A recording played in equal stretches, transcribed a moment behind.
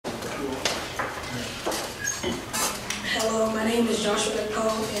name is Joshua Ekpo,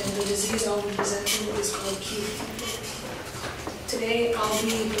 and the disease I'll be presenting is called Q fever. Today I'll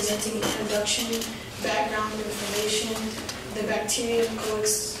be presenting an introduction, background information, the bacterium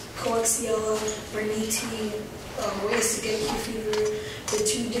Coaxiella berniti, ways to get Q fever, the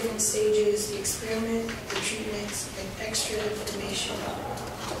two different stages, the experiment, the treatments, and extra information.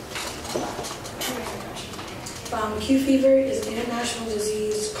 Q fever is an international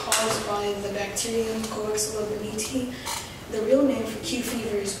disease caused by the bacterium Coaxiella berniti. The real name for Q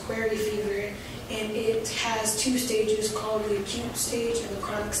fever is quarry fever, and it has two stages called the acute stage and the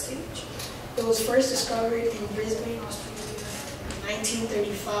chronic stage. It was first discovered in Brisbane, Australia in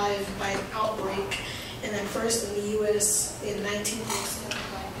 1935 by an outbreak, and then first in the US in 1937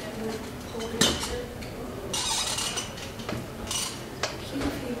 by Edward Holder. Q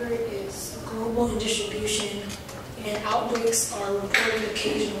fever is global in distribution, and outbreaks are reported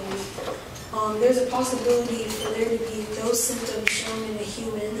occasionally. There's a possibility for there to be those symptoms shown in a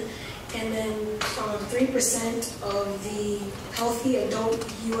human, and then 3% of the healthy adult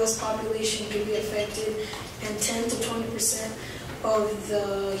U.S. population can be affected, and 10 to 20% of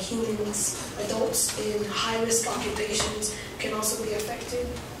the adults in high-risk occupations can also be affected.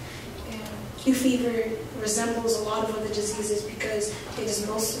 And Q fever resembles a lot of other diseases because it is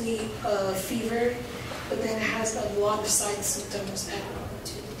mostly fever, but then it has a lot of side symptoms added on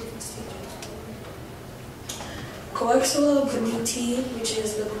to the different stages. Coaxiella berniti, which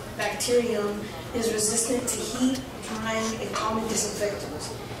is the bacterium, is resistant to heat, drying, and common disinfectants.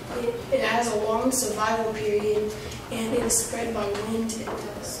 It has a long survival period, and it is spread by wind and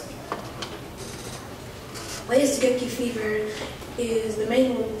dust. Ways to get Q fever is the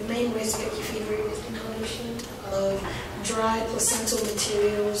main ways to get Q fever is inhalation of dry placental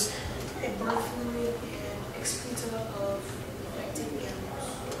materials, and birth fluid, and excreta of infected animals.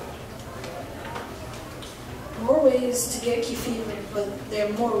 More ways to get Q fever, but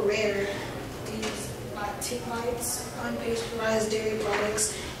they're more rare, is by tick bites, unpasteurized dairy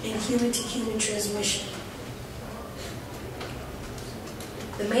products, and human-to-human transmission.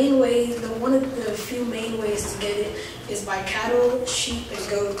 One of the few main ways to get it is by cattle, sheep, and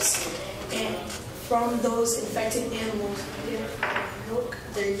goats. And from those infected animals, we get their milk,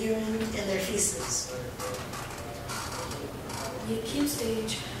 their urine, and their feces. The acute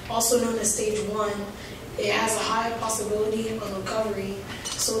stage, also known as stage 1, it has a high possibility of recovery,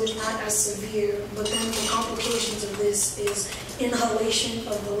 so it's not as severe, but then the complications of this is inhalation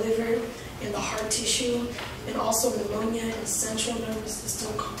of the liver and the heart tissue, and also pneumonia and central nervous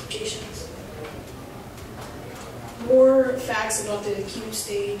system complications. More facts about the acute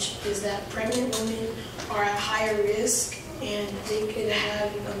stage is that pregnant women are at higher risk, and they could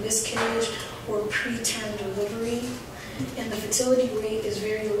have a miscarriage or preterm delivery, and the fertility rate is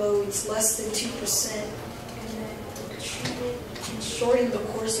very low, it's less than 2%, and then the treatment can shorten the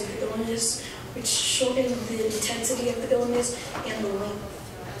course of illness, which shortens the intensity of the illness and the length.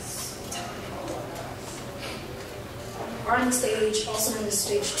 Chronic stage, also known as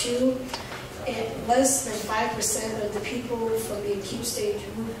stage 2, and less than 5% of the people from the acute stage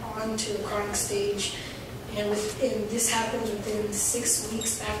move on to the chronic stage, and this happens within 6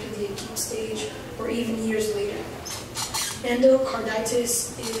 weeks after the acute stage, or even years later.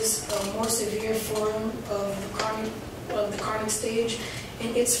 Endocarditis is a more severe form of the chronic stage,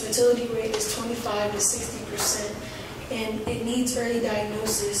 and its fertility rate is 25 to 60%. And it needs early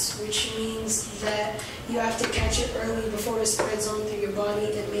diagnosis, which means that you have to catch it early before it spreads on through your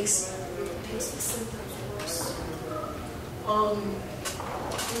body and makes the symptoms worse.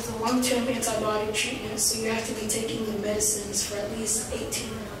 There's a long-term antibiotic treatment, so you have to be taking the medicines for at least 18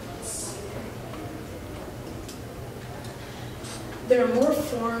 months. There are more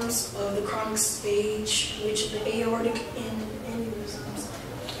forms of the chronic stage, which are the aortic aneurysms,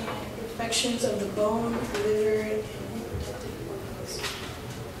 and infections of the bone, liver,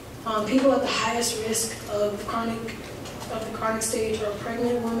 and people at the highest risk of the chronic stage are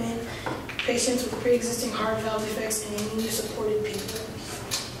pregnant women, patients with pre-existing heart valve defects, and immunosupported people.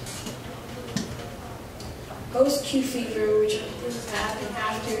 Post-Q fever, which happened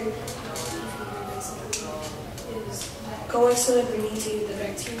after is Coaxiella berniti. The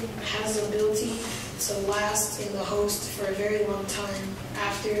bacterium has the ability to last in the host for a very long time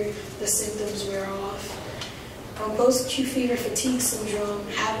after the symptoms wear off. Post-Q fever fatigue syndrome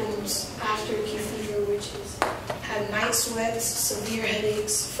happens after Q fever, which is have night sweats, severe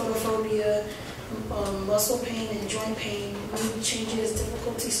headaches, photophobia, muscle pain and joint pain, mood changes,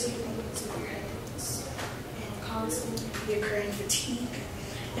 difficulty sleeping, severe headaches, and constant recurring fatigue.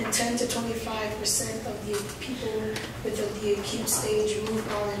 And 10 to 25% of the people with the acute stage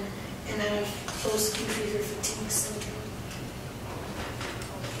move on and have post-Q fever fatigue syndrome.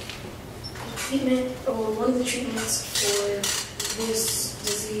 treatment, or one of the treatments for this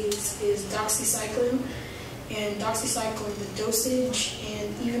disease is doxycycline. And doxycycline, the dosage,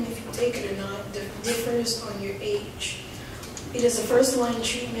 and even if you take it or not, differs on your age. It is a first-line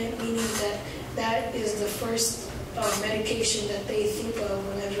treatment, meaning that that is the first medication that they think of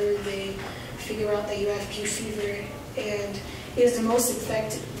whenever they figure out that you have Q fever, and it is the most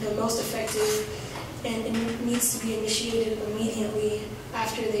effective, and it needs to be initiated immediately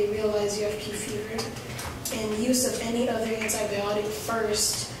after they realize you have Q fever. And use of any other antibiotic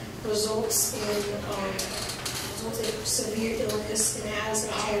first results in severe illness, and it has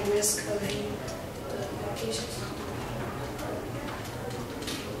a higher risk of medication.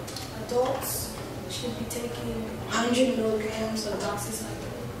 Adults should be taking 100 milligrams of doxycycline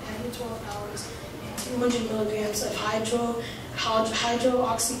every 12 hours and 200 milligrams of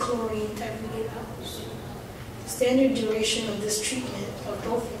hydroxychloroquine every 8 hours. The standard duration of this treatment of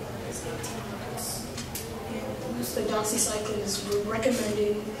both of them is 18 months. And the use of doxycycline is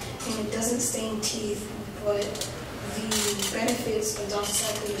recommended, and it doesn't stain teeth, but the benefits of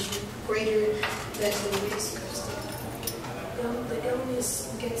doxycycline is greater than the risk of staining. The illness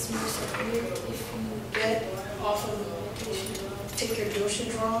gets more severe if you get off of the medication, take your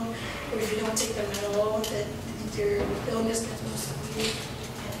dosage wrong, or if you don't take them at all, that your illness gets more severe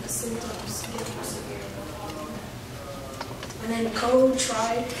and the symptoms get more severe. And then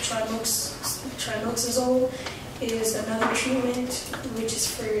trimoxazole is another treatment which is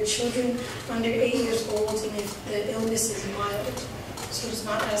for children under 8 years old, and if the illness is mild, so it's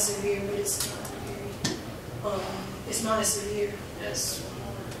not as severe, but it's not very, it's not as severe as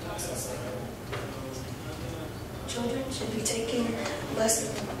children should be taking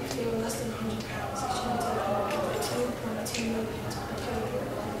if they were less than 100 pounds, they should be taking 2.2 milligrams per kilogram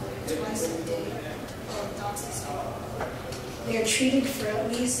twice a day of doxycycline. They are treated for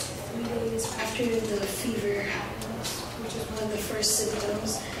at least 3 days after the fever happens, which is one of the first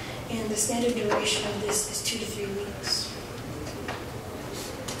symptoms, and the standard duration of this is 2 to 3 weeks.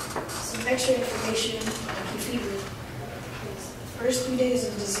 Some extra information on Q fever. The first 3 days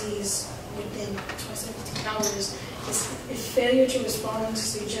of disease within 72 hours if failure to respond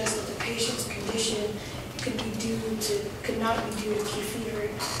suggests that the patient's condition could not be due to Q fever.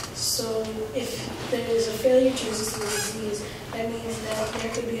 So if there is a failure to resist the disease, that means that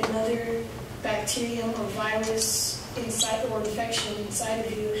there could be another bacterium or virus inside or infection inside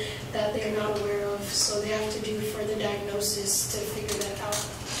of you that they're not aware of. So they have to do further diagnosis to figure that out.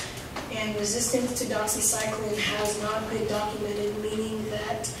 And resistance to doxycycline has not been documented, meaning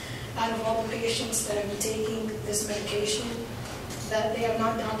that out of all the patients that have been taking this medication, that they have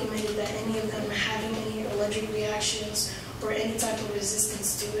not documented that any of them are having any allergic reactions or any type of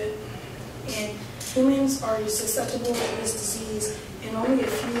resistance to it. And humans are susceptible to this disease, and only a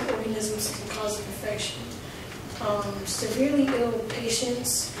few organisms can cause an infection. Severely ill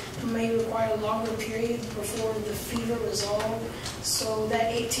patients may require a longer period before the fever resolves, so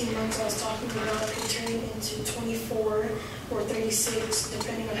that 18 months I was talking about could turn into 24 or 36,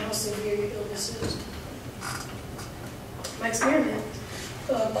 depending on how severe your illness is. My experiment,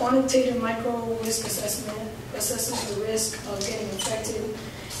 quantitative micro-risk assessment, assesses the risk of getting infected,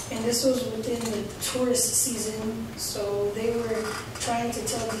 and this was within the tourist season, so they were trying to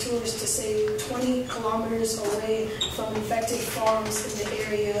tell the tourists to stay 20 kilometers away from infected farms in the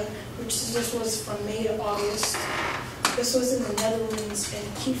area, which this was from May to August. This was in the Netherlands,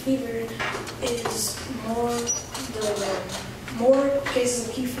 and Q fever is more cases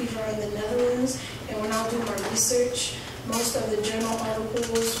of Q fever are in the Netherlands, and when I was doing my research, most of the journal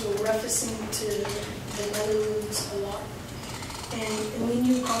articles were referencing to the Netherlands a lot. And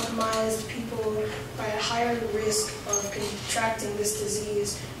immunocompromised people are at higher risk of contracting this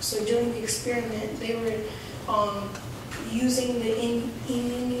disease. So during the experiment, they were using the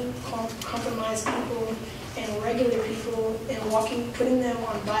immunocompromised people and regular people and putting them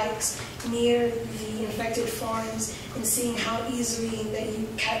on bikes near the infected farms and seeing how easily that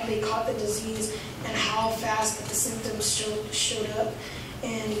they caught the disease and how fast that the symptoms showed up.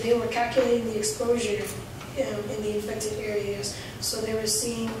 And they were calculating the exposure in the infected areas, so they were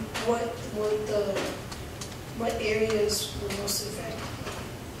seeing what areas were most affected.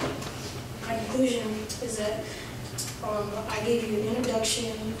 My conclusion is that I gave you an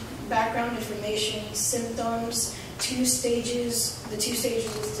introduction, background information, symptoms, the 2 stages of this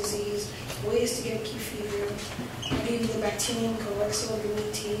disease, ways to get Q fever. I gave you the bacterium Colexial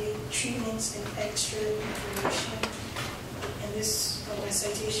immunity, treatments, and extra information. And this is my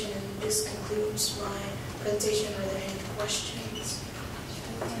citation, and this concludes my presentation. Are there any questions?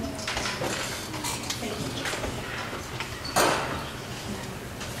 Thank you.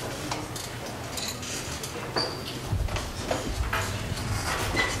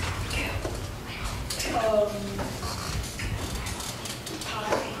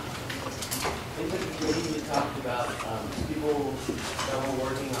 someone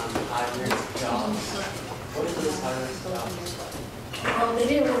working on high-risk jobs. What are those high-risk jobs? They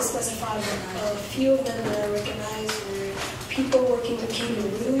didn't really specify, but a few of them that I recognize were people working with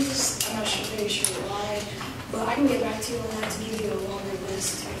kangaroos. I'm not very sure why, but I can get back to you on that to give you a longer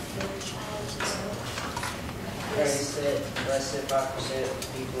list of jobs and stuff. Less than 5% of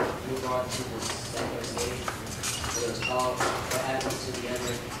people move on to the second stage. What it's called. What happens to the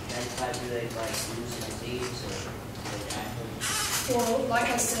other 95? Do they like lose the disease or they die? Well, like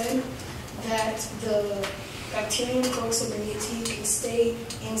I said, that the bacterium proximity can stay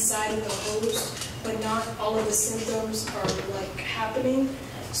inside of the host, but not all of the symptoms are like happening.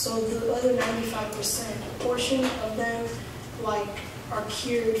 So the other 95% portion of them like are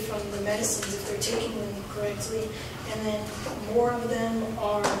cured from the medicines if they're taking them correctly, and then more of them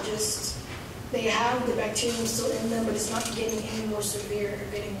are just, they have the bacterium still in them, but it's not getting any more severe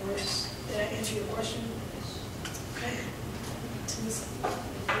or getting worse. Did I answer your question? Okay.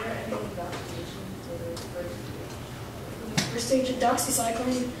 First stage of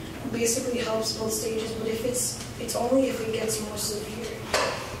doxycycline basically helps both stages, but if it's only if it gets more severe,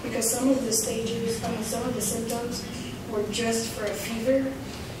 because some of the stages, some of the symptoms were just for a fever,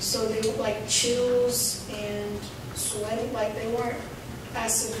 so they were like chills and sweating, like they weren't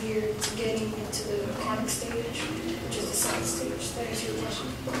as severe to getting into the chronic stage, which is the second stage. Did that answer your question?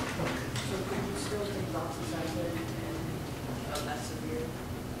 So could you still take doxycycline and less severe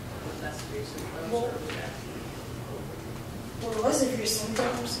symptoms? Well, less severe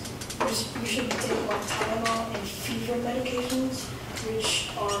symptoms, you should be taking like Tylenol and fever medications, which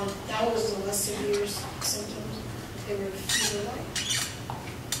are, that was the less severe symptoms. They were fever-like.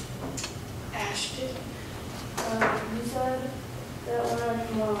 Ash did. You said that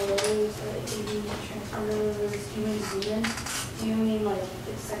one of those that it can be transmitted over human to human. Do you mean like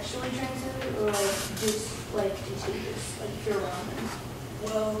it's sexually transmitted or like just like contagious, like if you're around them?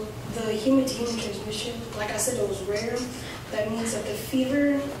 Well, the human-to-human transmission, like I said, it was rare. That means that the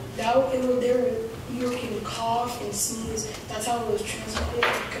fever, you can cough and sneeze. That's how it was transmitted,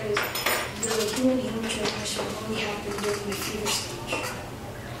 because the human-to-human transmission only happened during the fever stage.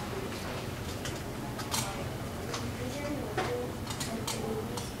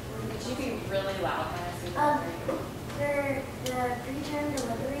 Could you be really loud when I say that? For the preterm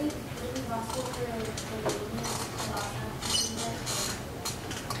delivery, is it possible for the babies to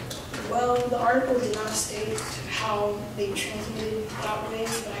Well, the article did not state how they transmitted that way,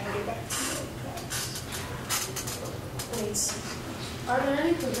 but I can get back to you. Please. Are there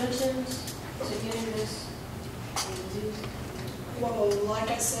any preventions to getting this disease? Well, like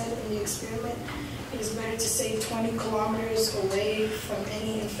I said in the experiment, it is better to stay 20 kilometers away from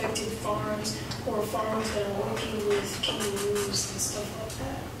any infected farms or farms that are working with kangaroos and stuff like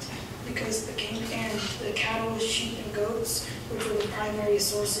that. Because the cattle, sheep, and goats, which are the primary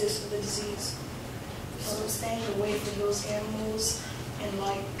sources of the disease. So staying away from those animals and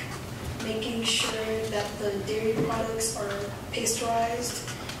like making sure that the dairy products are pasteurized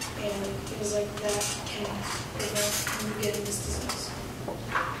and things like that can prevent you getting this disease.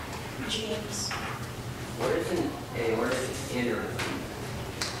 GMs. What is an aneurysm?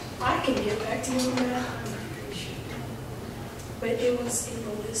 I can get back to you on that. I'm not pretty sure. But it was in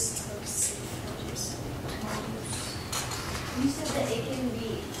the list of symptoms. You said that it's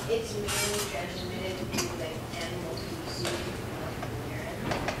mainly transmitted through like animal feces from urine.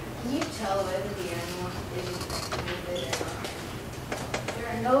 Can you tell whether the animal is transmitted or not? There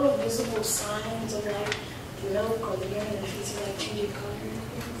are no visible signs of like the milk or the urine if it's like changing color.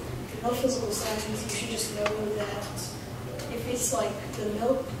 No physical signs. You should just know that if it's like the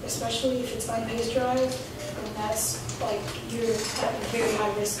milk, especially if it's unpasteurized, then that's like you're at very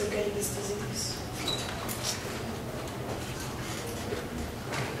high risk of getting this disease.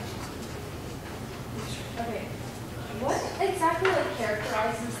 Okay. What exactly like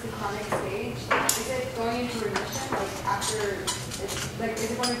characterizes the chronic stage? Is it going into remission, like after it's like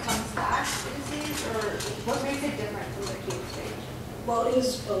is it when it comes back the disease, or what makes it different from the acute stage? Well,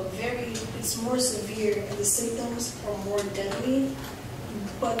 it's more severe and the symptoms are more deadly.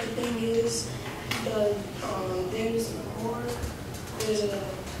 But the thing is, there are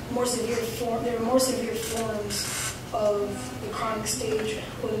more severe forms of the chronic stage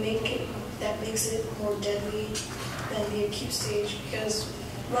that makes it more deadly than the acute stage, because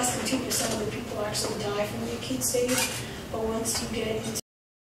less than 2% of the people actually die from the acute stage. But once you get into